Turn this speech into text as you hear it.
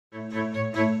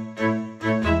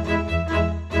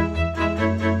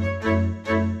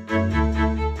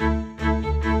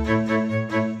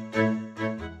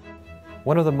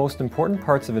One of the most important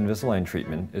parts of Invisalign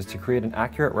treatment is to create an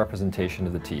accurate representation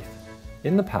of the teeth.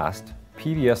 In the past,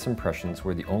 PVS impressions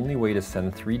were the only way to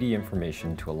send 3D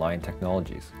information to Align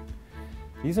Technologies.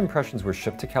 These impressions were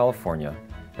shipped to California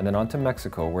and then on to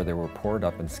Mexico, where they were poured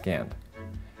up and scanned.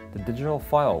 The digital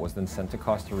file was then sent to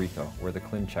Costa Rica, where the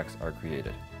ClinChecks are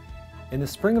created. In the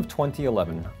spring of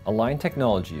 2011, Align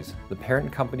Technologies, the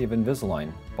parent company of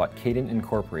Invisalign, bought Cadent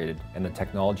Incorporated and the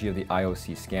technology of the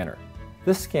iOC scanner.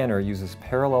 This scanner uses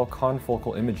parallel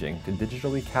confocal imaging to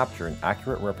digitally capture an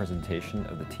accurate representation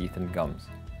of the teeth and gums.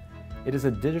 It is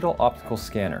a digital optical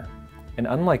scanner, and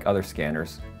unlike other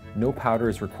scanners, no powder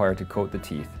is required to coat the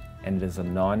teeth, and it is a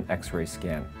non-X-ray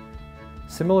scan.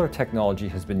 Similar technology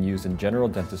has been used in general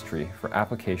dentistry for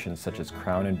applications such as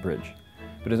crown and bridge,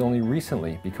 but has only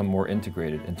recently become more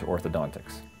integrated into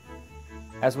orthodontics.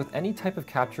 As with any type of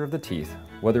capture of the teeth,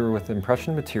 whether with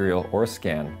impression material or a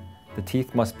scan, the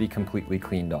teeth must be completely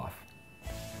cleaned off.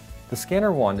 The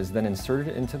scanner wand is then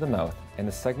inserted into the mouth, and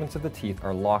the segments of the teeth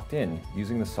are locked in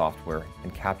using the software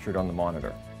and captured on the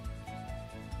monitor.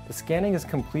 The scanning is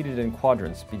completed in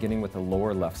quadrants beginning with the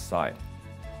lower left side.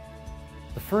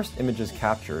 The first images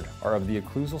captured are of the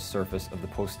occlusal surface of the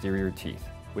posterior teeth,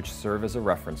 which serve as a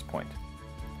reference point.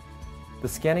 The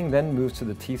scanning then moves to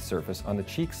the teeth surface on the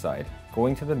cheek side,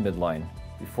 going to the midline,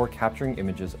 before capturing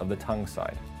images of the tongue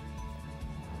side.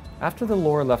 After the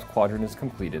lower left quadrant is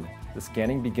completed, the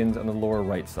scanning begins on the lower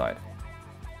right side.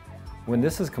 When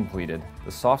this is completed,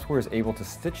 the software is able to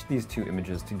stitch these two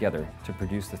images together to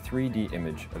produce the 3D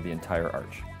image of the entire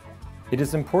arch. It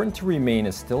is important to remain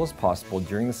as still as possible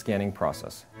during the scanning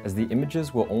process, as the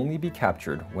images will only be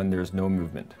captured when there is no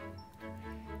movement.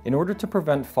 In order to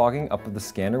prevent fogging up of the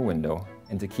scanner window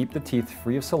and to keep the teeth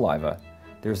free of saliva,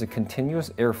 there is a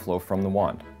continuous airflow from the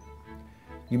wand.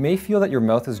 You may feel that your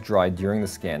mouth is dry during the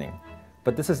scanning,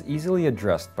 but this is easily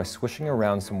addressed by swishing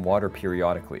around some water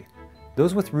periodically.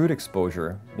 Those with root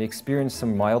exposure may experience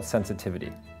some mild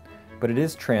sensitivity, but it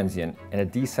is transient and a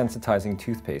desensitizing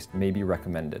toothpaste may be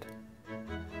recommended.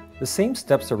 The same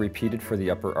steps are repeated for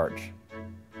the upper arch.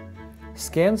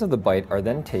 Scans of the bite are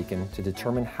then taken to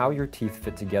determine how your teeth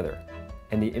fit together,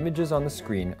 and the images on the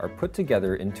screen are put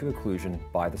together into occlusion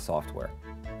by the software.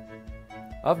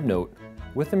 Of note,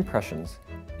 with impressions,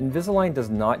 Invisalign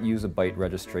does not use a bite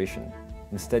registration,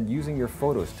 instead using your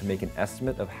photos to make an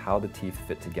estimate of how the teeth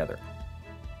fit together.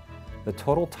 The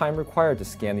total time required to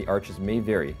scan the arches may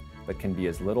vary, but can be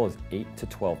as little as 8 to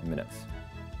 12 minutes.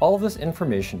 All of this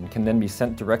information can then be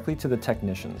sent directly to the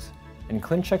technicians, and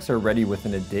ClinChecks are ready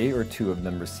within a day or two of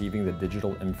them receiving the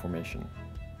digital information.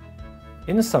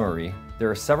 In summary,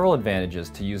 there are several advantages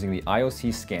to using the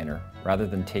iOC scanner rather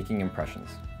than taking impressions.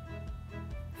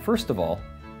 First of all,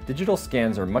 digital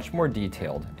scans are much more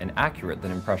detailed and accurate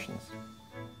than impressions.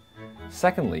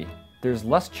 Secondly, there's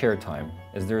less chair time,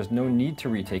 as there is no need to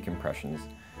retake impressions,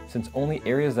 since only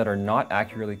areas that are not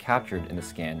accurately captured in the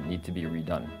scan need to be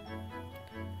redone.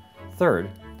 Third,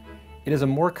 it is a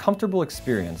more comfortable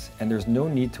experience and there's no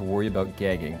need to worry about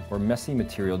gagging or messy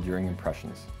material during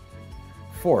impressions.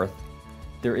 Fourth,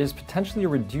 there is potentially a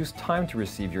reduced time to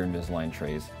receive your Invisalign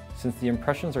trays, since the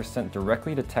impressions are sent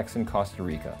directly to techs in Costa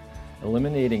Rica,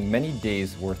 eliminating many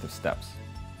days' worth of steps.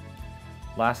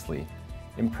 Lastly,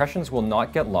 impressions will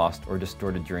not get lost or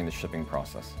distorted during the shipping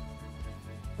process.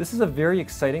 This is a very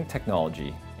exciting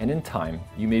technology, and in time,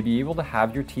 you may be able to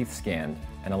have your teeth scanned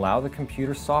and allow the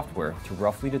computer software to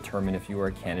roughly determine if you are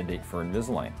a candidate for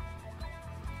Invisalign.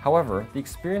 However, the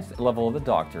experience level of the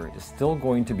doctor is still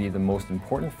going to be the most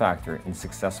important factor in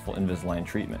successful Invisalign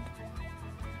treatment.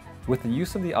 With the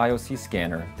use of the iOC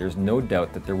scanner, there's no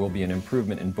doubt that there will be an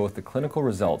improvement in both the clinical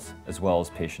results as well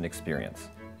as patient experience.